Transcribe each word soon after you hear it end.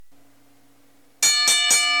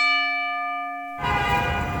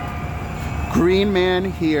Green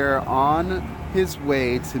Man here on his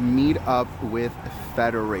way to meet up with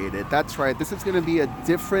Federated. That's right, this is going to be a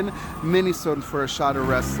different minisode for A Shot of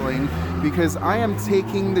Wrestling because I am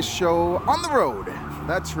taking the show on the road.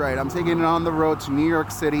 That's right, I'm taking it on the road to New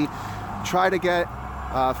York City. Try to get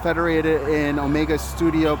Federated in Omega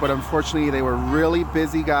Studio, but unfortunately they were really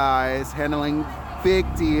busy guys handling big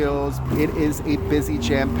deals. It is a busy,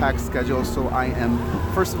 jam-packed schedule, so I am,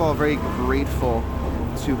 first of all, very grateful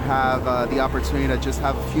to have the opportunity to just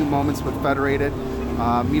have a few moments with Federated,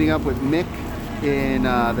 meeting up with Mick in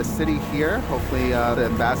the city here. Hopefully the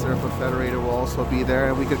ambassador for Federated will also be there,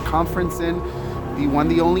 and we could conference in the one,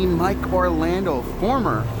 the only Mike Orlando,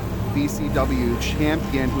 former BCW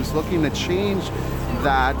champion, who's looking to change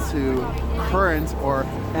that to current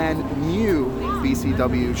and new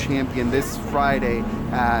BCW champion this Friday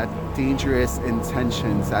at Dangerous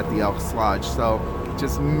Intentions at the Elks Lodge. So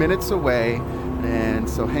just minutes away, and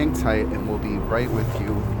so hang tight and we'll be right with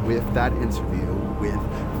you with that interview with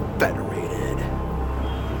Federated.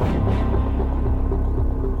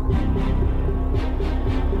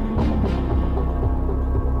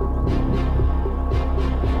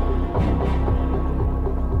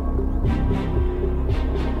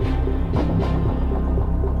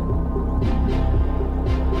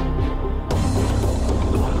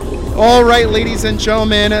 All right, ladies and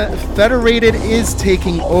gentlemen, Federated is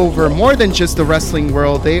taking over more than just the wrestling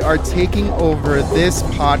world. They are taking over this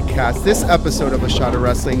podcast, this episode of A Shot of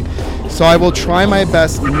Wrestling. So I will try my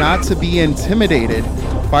best not to be intimidated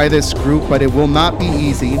by this group, but it will not be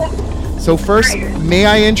easy. So first, may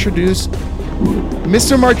I introduce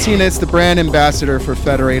Mr. Martinez, the brand ambassador for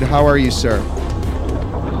Federated. How are you, sir?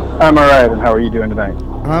 I'm all right, and how are you doing tonight?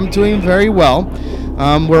 I'm doing very well.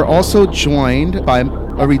 We're also joined by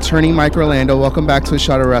a returning Mike Orlando. Welcome back to A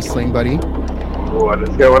Shot of Wrestling, buddy. What is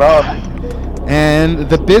going on? And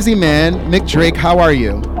the busy man, Mick Drake. How are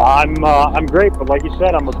you? I'm great, but like you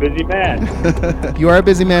said, I'm a busy man. You are a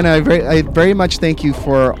busy man. I very much thank you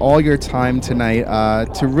for all your time tonight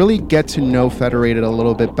to really get to know Federated a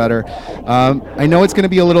little bit better. I know it's going to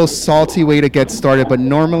be a little salty way to get started, but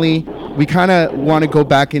normally we kind of want to go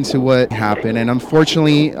back into what happened. And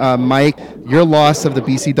unfortunately, Mike, your loss of the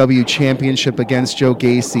BCW championship against Joe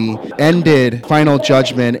Gacy ended Final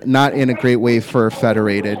Judgment not in a great way for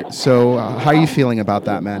Federated. So how are you feeling about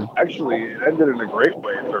that, man? Actually, it ended in a great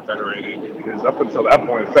way for Federated, because up until that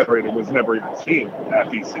point, Federated was never even seen at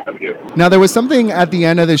BCW. Now, there was something at the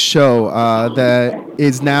end of the show that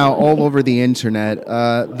is now all over the internet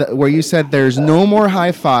where you said there's no more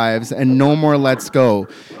high fives and no more let's go.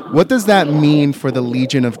 What does that mean for the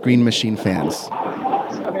Legion of Green Machine fans?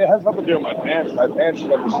 I mean, it has nothing to do with my fans. My fans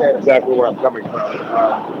should understand exactly where I'm coming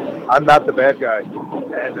from. I'm not the bad guy,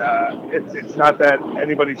 and it's not that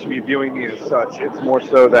anybody should be viewing me as such. It's more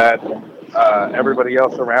so that everybody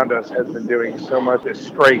else around us has been doing so much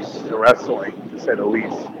disgrace to wrestling, to say the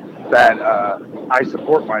least, that I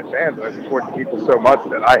support my fans. I support the people so much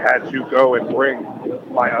that I had to go and bring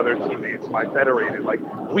my other teammates, my Federated. Like,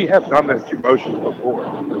 we have done this to promotions before.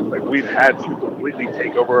 Like, we've had to completely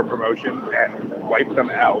take over a promotion and wipe them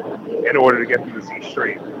out in order to get them to see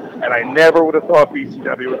straight. And I never would have thought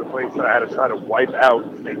BCW was a place that I had to try to wipe out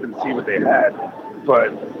and make them see what they had.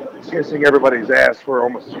 But kissing everybody's ass for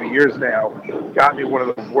almost 2 years now got me one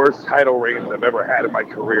of the worst title reigns I've ever had in my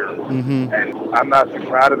career. Mm-hmm. And I'm not too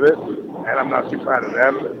proud of it, and I'm not too proud of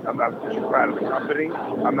them. I'm not too proud of the company.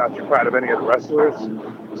 I'm not too proud of any of the wrestlers.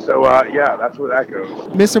 So, yeah, that's where that goes.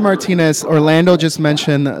 Mr. Martinez, Orlando just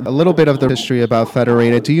mentioned a little bit of the history about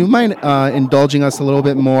Federated. Do you mind indulging us a little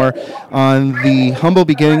bit more on the humble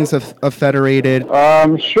beginnings of Federated?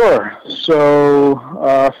 Sure. So,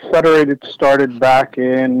 Federated started back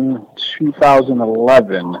in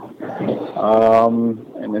 2011.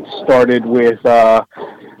 And it started with the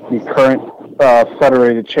current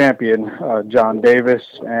Federated champion, John Davis,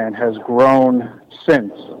 and has grown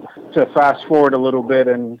since. To fast forward a little bit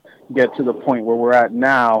and get to the point where we're at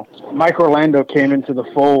now, Mike Orlando came into the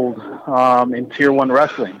fold in Tier 1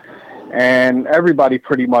 wrestling. And everybody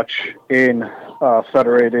pretty much in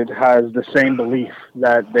Federated has the same belief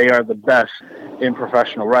that they are the best in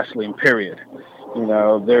professional wrestling, period. You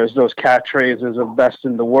know, there's those catchphrases of best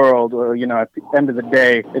in the world. You know, at the end of the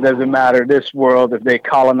day, it doesn't matter this world. If they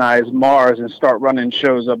colonize Mars and start running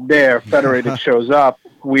shows up there, Federated shows up.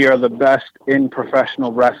 We are the best in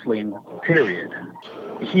professional wrestling, period.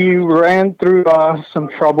 He ran through some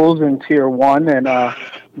troubles in Tier 1, and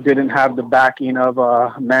didn't have the backing of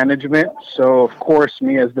management. So, of course,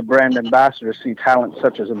 me as the brand ambassador see talent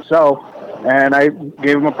such as himself, and I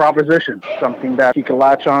gave him a proposition, something that he could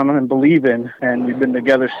latch on and believe in, and we've been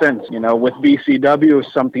together since. With BCW, it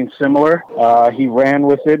was something similar. He ran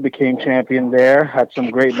with it, became champion there, had some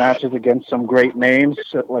great matches against some great names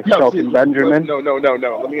like Shelton Benjamin. No.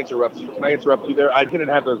 Let me interrupt you. Can I interrupt you there? I didn't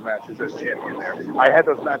have those matches as champion there. I had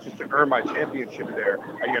those matches to earn my championship there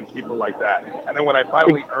against people like that. And then when I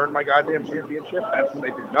finally earned my goddamn championship, that's when they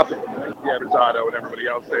did nothing. Yeah, Rosado and everybody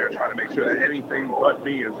else there trying to make sure that anything but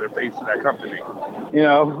me is their face of that company.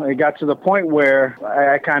 It got to the point where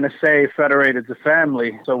I kind of say Federated's a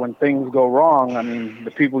family. So when things go wrong,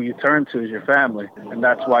 the people you turn to is your family. And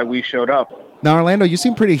that's why we showed up. Now, Orlando, you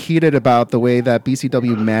seem pretty heated about the way that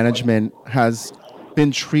BCW management has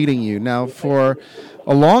been treating you. Now, for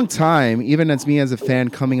a long time, even as me as a fan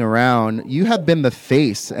coming around, you have been the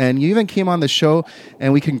face, and you even came on the show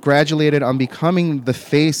and we congratulated on becoming the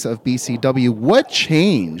face of BCW. What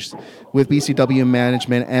changed with BCW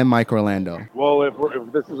management and Mike Orlando? Well, if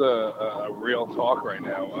this is a real talk right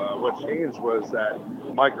now, what changed was that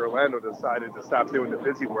Mike Orlando decided to stop doing the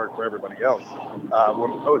busy work for everybody else.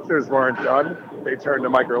 When posters weren't done, they turned to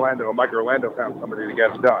Mike Orlando, and Mike Orlando found somebody to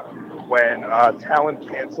get it done. When talent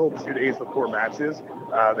canceled 2 days before matches,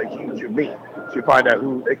 they came to me to find out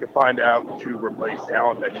who they could find out to replace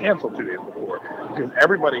talent that canceled 2 days before. Because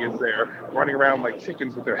everybody is there running around like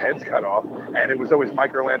chickens with their heads cut off, and it was always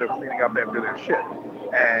Mike Orlando cleaning up after their shit.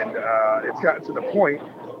 And it's gotten to the point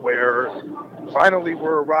where finally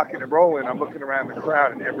we're rocking and rolling. I'm looking around the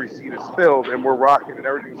crowd and every seat is filled and we're rocking and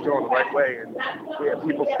everything's going the right way. And we have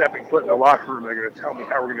people stepping foot in the locker room. They're going to tell me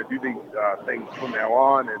how we're going to do these things from now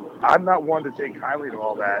on. And I'm not one to take kindly to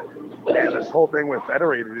all that. And this whole thing with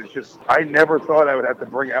Federated is just, I never thought I would have to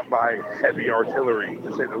bring out my heavy artillery,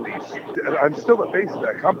 to say the least. I'm still the face of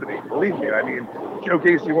that company. Believe me. Joe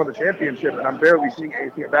Gacy won the championship and I'm barely seeing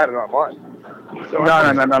anything about it online. So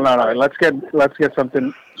No. Let's get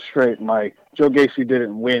something straight, Mike. Joe Gacy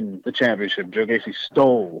didn't win the championship. Joe Gacy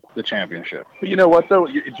stole the championship. But you know what, though?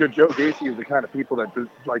 Joe Gacy is the kind of people that,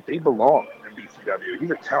 they belong in BCW.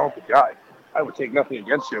 He's a talented guy. I would take nothing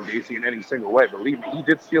against Joe Gacy in any single way. Believe me, he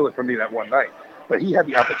did steal it from me that one night. But he had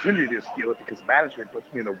the opportunity to steal it because management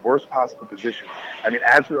puts me in the worst possible position.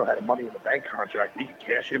 Azrael had a Money in the Bank contract. He could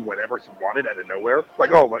cash in whenever he wanted out of nowhere.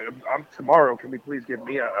 Tomorrow, can we please give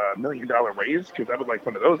me a $1 million raise? Because I would like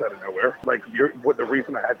one of those out of nowhere. The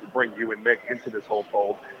reason I had to bring you and Mick into this whole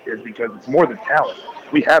fold is because it's more than talent.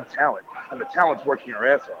 We have talent, and the talent's working our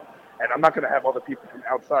ass off. And I'm not going to have other people from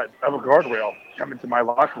outside of a guardrail come into my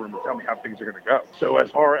locker room and tell me how things are going to go. So as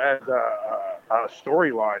far as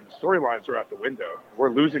storylines are out the window. We're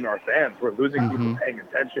losing our fans. We're losing people paying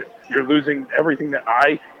attention. You're losing everything that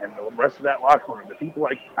I and the rest of that locker room, the people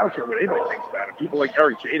I don't care what anybody thinks about it, people like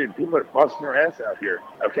Eric Jaden, people that are busting their ass out here.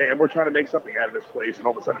 Okay, and we're trying to make something out of this place, and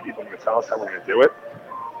all of a sudden people are going to tell us how we're going to do it.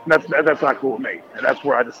 And that's not cool with me. And that's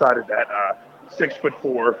where I decided that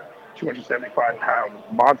 6'4", 275-pound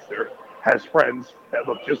monster has friends that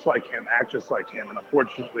look just like him, act just like him, and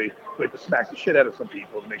unfortunately, we have to smack the shit out of some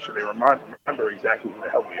people to make sure they remember exactly who the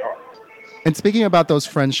hell we are. And speaking about those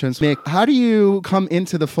friendships, Mick, how do you come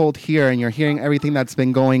into the fold here and you're hearing everything that's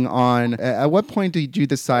been going on? At what point did you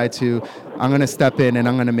decide to, I'm going to step in and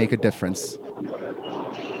I'm going to make a difference?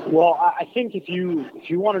 Well, I think if you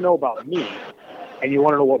want to know about me, and you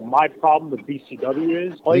want to know what my problem with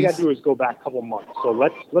BCW is, all you got to do is go back a couple months. So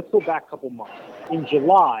let's go back a couple months. In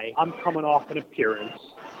July, I'm coming off an appearance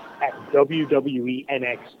at WWE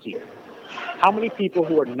NXT. How many people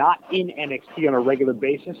who are not in NXT on a regular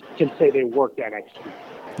basis can say they worked NXT?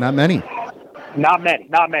 Not many. Not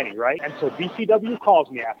many, right? And so BCW calls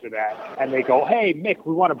me after that, and they go, hey, Mick,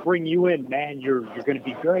 we want to bring you in, man. You're going to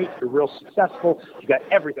be great. You're real successful. You got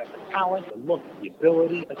everything, the talent, the look, the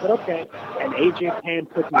ability. I said, okay. And AJ Pan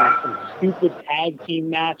puts me in some stupid tag team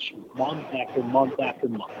match month after month after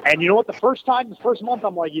month. And you know what? The first month,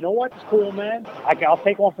 I'm like, you know what? It's cool, man. I'll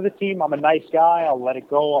take one for the team. I'm a nice guy. I'll let it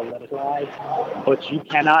go. I'll let it slide. But you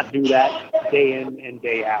cannot do that day in and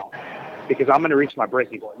day out, because I'm going to reach my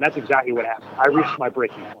breaking point. And that's exactly what happened. I reached my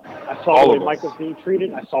breaking point. I saw the way Mike was being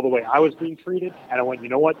treated. I saw the way I was being treated. And I went, you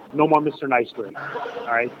know what? No more Mr. Nice Guy. All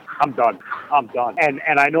right? I'm done.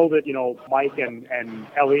 And I know that, Mike and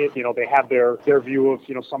Elliot, they have their view of,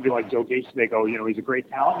 somebody like Joe Gacy. They go, he's a great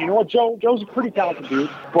talent. You know what? Joe's a pretty talented dude,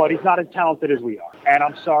 but he's not as talented as we are. And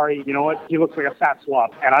I'm sorry, you know what? He looks like a fat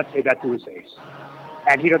slob. And I'd say that to his face.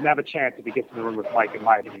 And he doesn't have a chance if he gets in the ring with Mike, in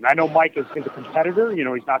my opinion. I know Mike is a competitor. You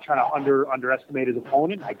know, he's not trying to underestimate his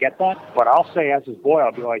opponent. I get that. But I'll say as his boy,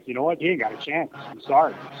 I'll be like, you know what? He ain't got a chance. I'm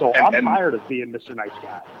sorry. So I'm tired of being Mr. Nice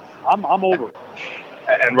Guy. I'm over it.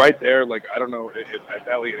 And right there, like, I don't know if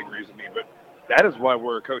Elliot agrees with me, but that is why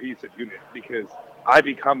we're a cohesive unit, because I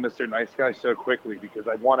become Mr. Nice Guy so quickly because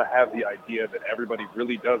I want to have the idea that everybody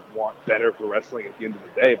really does want better for wrestling at the end of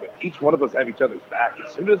the day, but each one of us have each other's back.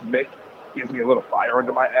 As soon as Mick gives me a little fire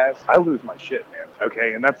under my ass, I lose my shit, man.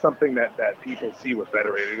 Okay, and that's something that people see with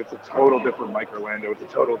Federated. It's a total different Mike Orlando. It's a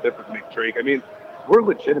total different Mick Drake. I mean, we're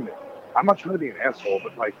legitimate. I'm not trying to be an asshole,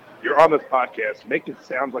 but like, you're on this podcast, make it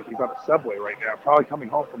sound like he's on a subway right now, probably coming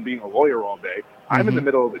home from being a lawyer all day. I'm in the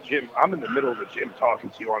middle of the gym. I'm in the middle of the gym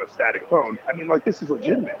talking to you on a static phone. I mean, like, this is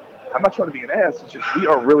legitimate. I'm not trying to be an ass. It's just we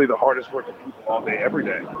are really the hardest working people all day, every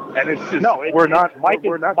day. And it's just,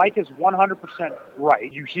 Mike is 100%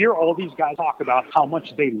 right. You hear all these guys talk about how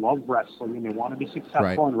much they love wrestling and they want to be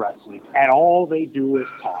successful in wrestling. And all they do is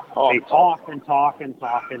talk. They talk and talk and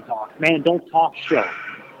talk and talk. Man, don't talk show.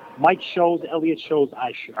 Mike shows, Elliot shows,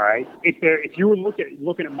 I show. All right. If you were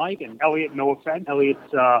looking at Mike and Elliot, no offense,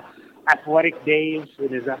 Elliot's athletic days in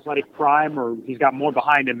his athletic prime, or he's got more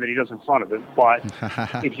behind him than he does in front of him. But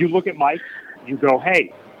if you look at Mike, you go,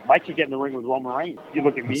 hey, Mike could get in the ring with Roman Reigns. You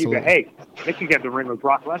look at me, you go, hey, Nick could get in the ring with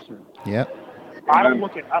Brock Lesnar. Yep. I don't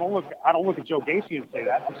look at Joe Gacy and say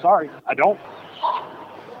that. I'm sorry, I don't.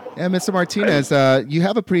 Yeah, Mr. Martinez, you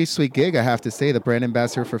have a pretty sweet gig, I have to say, the brand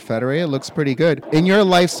ambassador for Federated. It looks pretty good. In your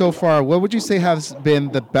life so far, what would you say has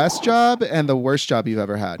been the best job and the worst job you've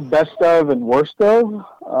ever had? Best of and worst of?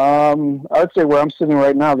 I would say where I'm sitting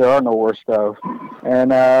right now, there are no worst of. And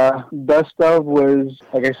best of was,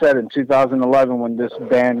 like I said, in 2011 when this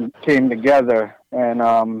band came together, and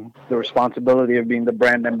the responsibility of being the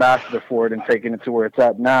brand ambassador for it and taking it to where it's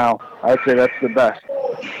at now, I'd say that's the best.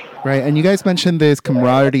 Right, and you guys mentioned this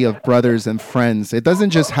camaraderie of brothers and friends. It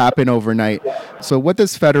doesn't just happen overnight. So what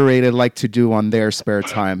does Federated like to do on their spare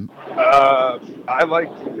time? I like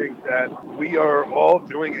to think that we are all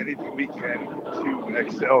doing anything we can to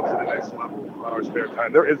excel to the next level in our spare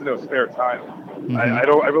time. There is no spare time. Mm-hmm.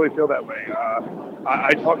 I really feel that way.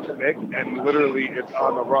 I talk to Nick, and literally it's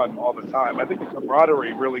on the run all the time. I think the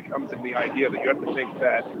camaraderie really comes in the idea that you have to think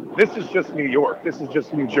that this is just New York. This is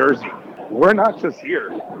just New Jersey. We're not just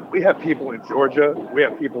here. We have people in Georgia. We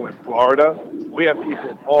have people in Florida. We have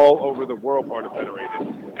people all over the world part of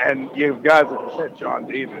Federated. And you have guys, like I said, John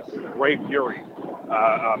Davis, Ray Fury,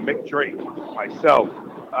 Mick Drake, myself,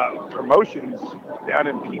 promotions down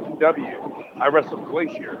in PPW. I wrestled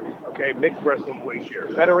Glacier. Okay, Mick wrestled Glacier.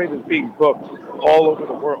 Federated is being booked all over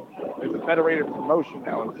the world. There's a Federated promotion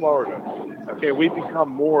now in Florida. Okay, we've become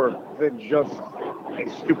more than just a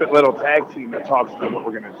stupid little tag team that talks about what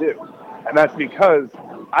we're going to do. And that's because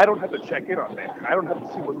I don't have to check in on Mick. I don't have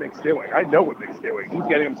to see what Mick's doing. I know what Mick's doing. He's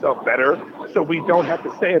getting himself better, so we don't have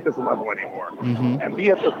to stay at this level anymore and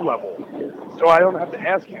be at this level. So I don't have to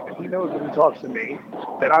ask him. And he knows when he talks to me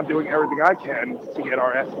that I'm doing everything I can to get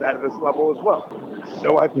our asses out of this level as well.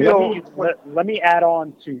 So I feel... Let me add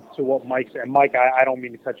on to what Mike said. Mike, I don't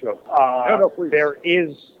mean to cut you off. No, please. There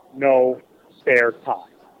is no spare time.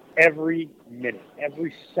 Every minute,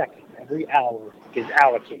 every second, every hour is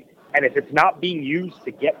allocated. And if it's not being used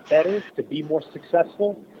to get better, to be more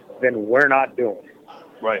successful, then we're not doing it.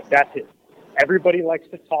 Right. That's it. Everybody likes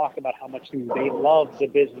to talk about how much they love the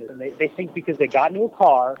business. And they think because they got into a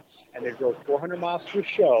car and they drove 400 miles to a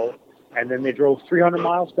show and then they drove 300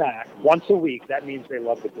 miles back once a week, that means they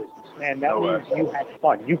love the business. Man, that means you had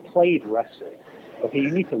fun. You played wrestling. Okay,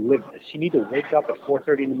 you need to live this. You need to wake up at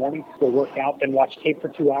 4:30 in the morning, go work out, then watch tape for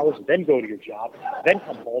 2 hours, then go to your job, then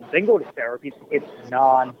come home, then go to therapy. It's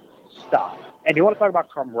non-stop. And you want to talk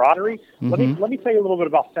about camaraderie? Let me tell you a little bit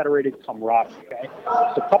about Federated camaraderie, okay?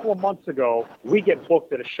 So a couple of months ago, we get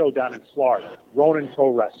booked at a show down in Florida, Ronin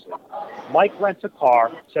Pro Wrestling. Mike rents a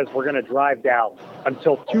car, says we're going to drive down.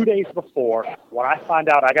 Until 2 days before, when I find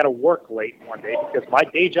out I got to work late one day because my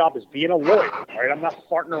day job is being a lawyer, right? I'm not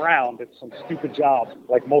farting around at some stupid job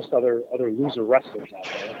like most other loser wrestlers out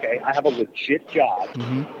there, okay? I have a legit job.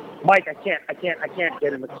 Mike, I can't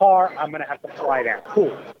get in the car. I'm going to have to fly down.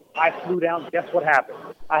 Cool. I flew down. Guess what happened?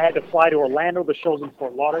 I had to fly to Orlando. The show's in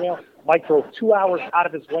Fort Lauderdale. Mike drove 2 hours out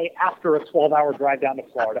of his way after a 12-hour drive down to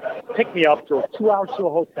Florida. Picked me up, drove 2 hours to a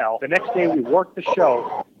hotel. The next day, we worked the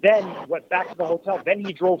show. Then went back to the hotel. Then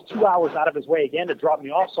he drove 2 hours out of his way again to drop me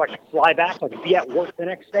off so I could fly back, so I could be at work the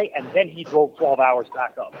next day. And then he drove 12 hours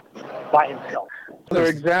back up by himself. Another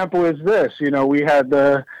example is this. You know, we had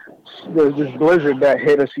the there's this blizzard that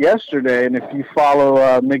hit us yesterday, and if you follow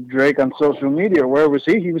Mick Drake on social media, where was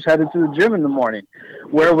he? He was headed to the gym in the morning.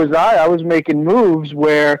 Where was I? I was making moves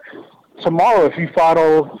where tomorrow, if you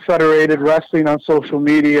follow Federated Wrestling on social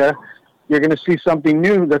media, you're going to see something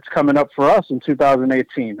new that's coming up for us in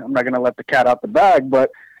 2018. I'm not going to let the cat out the bag, but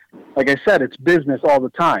like I said, it's business all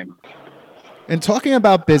the time. And talking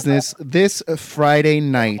about business, this Friday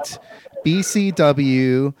night,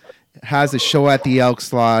 BCW has a show at the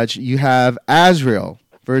Elks Lodge. You have Azrael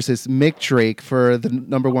versus Mick Drake for the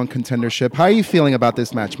number one contendership. How are you feeling about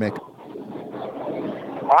this match, Mick?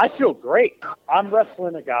 I feel great. I'm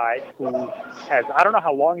wrestling a guy who has, I don't know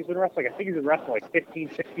how long he's been wrestling. I think he's been wrestling like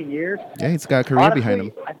 15, 16 years. Yeah, he's got a career behind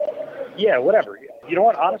him. Yeah, whatever. You know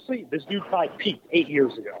what? Honestly, this dude probably peaked 8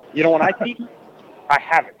 years ago. You know when I peaked? I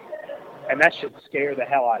haven't. And that should scare the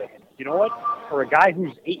hell out of him. You know what? For a guy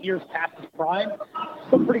who's 8 years past his prime,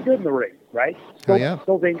 still pretty good in the ring, right?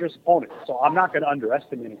 Still dangerous opponent. So I'm not going to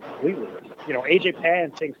underestimate him completely. You know, AJ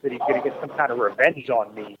Pan thinks that he's going to get some kind of revenge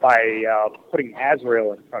on me by putting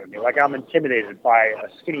Azrael in front of me. Like I'm intimidated by a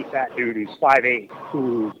skinny fat dude who's 5'8",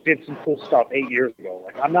 who did some cool stuff 8 years ago.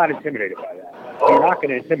 Like I'm not intimidated by that. So you're not going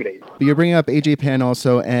to intimidate me. But you're bringing up AJ Pan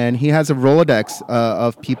also, and he has a Rolodex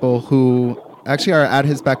of people who actually are at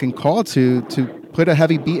his beck and call to put a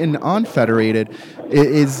heavy beating on Federated.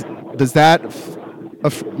 Does that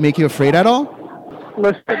make you afraid at all?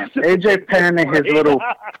 Listen, AJ Pan and his little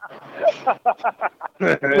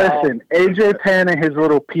AJ Pan and his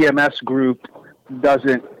little PMS group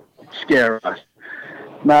doesn't scare us.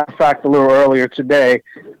 Matter of fact, a little earlier today,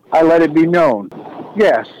 I let it be known.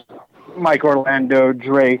 Yes, Mike Orlando,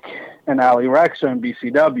 Drake, and Ali Rex are in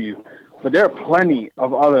BCW. But there are plenty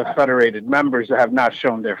of other Federated members that have not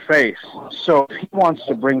shown their face. So if he wants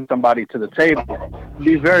to bring somebody to the table,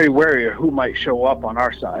 be very wary of who might show up on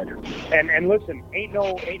our side. And listen, ain't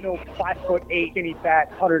no 5'8", skinny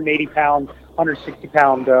fat, 180 pound, 160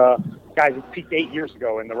 pound guys who peaked 8 years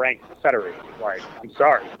ago in the ranks of Federated. Like, I'm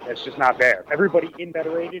sorry, that's just not there. Everybody in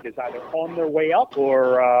Federated is either on their way up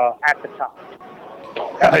or at the top.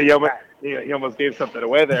 You almost gave something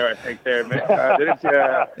away there, I think, there, Mick. Didn't you?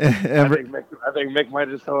 I think Mick might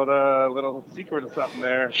have just told a little secret or something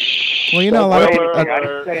there. Well, you know, a lot of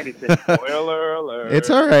people. Spoiler alert.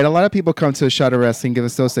 It's all right. A lot of people come to Shot of Wrestling, give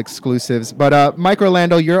us those exclusives. But Mike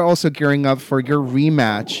Orlando, you're also gearing up for your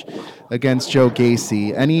rematch against Joe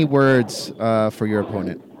Gacy. Any words for your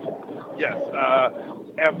opponent? Yes.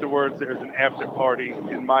 Afterwards, there's an after party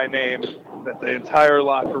in my name that the entire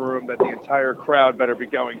locker room, that the entire crowd better be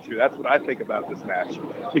going to. That's what I think about this match.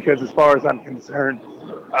 Because as far as I'm concerned,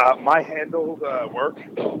 my handled work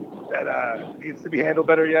that needs to be handled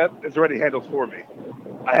better yet is already handled for me.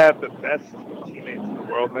 I have the best teammates in the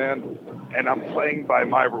world, man, and I'm playing by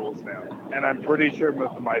my rules now. And I'm pretty sure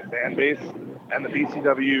my fan base and the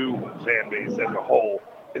BCW fan base as a whole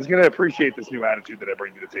is going to appreciate this new attitude that I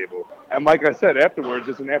bring to the table. And like I said, afterwards,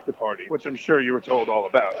 it's an after party, which I'm sure you were told all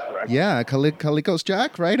about, correct? Yeah, Calico's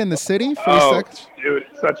Jack, right, in the city? Dude,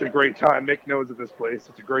 such a great time. Mick knows of this place.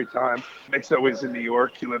 It's a great time. Mick's always in New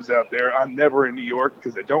York. He lives out there. I'm never in New York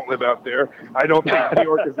because I don't live out there. I don't think New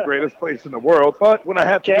York is the greatest place in the world. But when I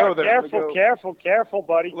have to go there... Careful,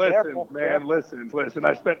 buddy. Listen.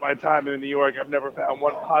 I spent my time in New York. I've never found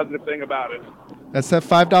one positive thing about it. That's that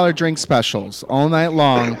 $5 drink specials all night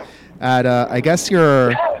long at, I guess,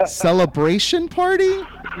 your celebration party?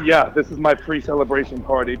 Yeah, this is my pre-celebration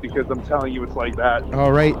party because I'm telling you it's like that.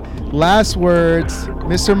 All right. Last words,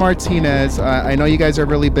 Mr. Martinez. I know you guys are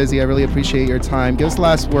really busy. I really appreciate your time. Give us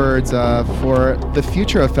last words for the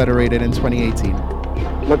future of Federated in 2018.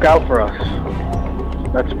 Look out for us.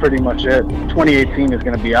 That's pretty much it. 2018 is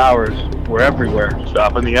going to be ours. We're everywhere.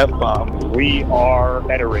 Dropping the F-bomb. We are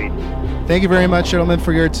Federated. Thank you very much, gentlemen,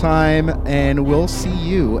 for your time, and we'll see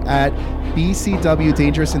you at BCW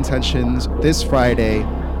Dangerous Intentions this Friday,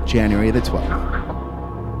 January the 12th.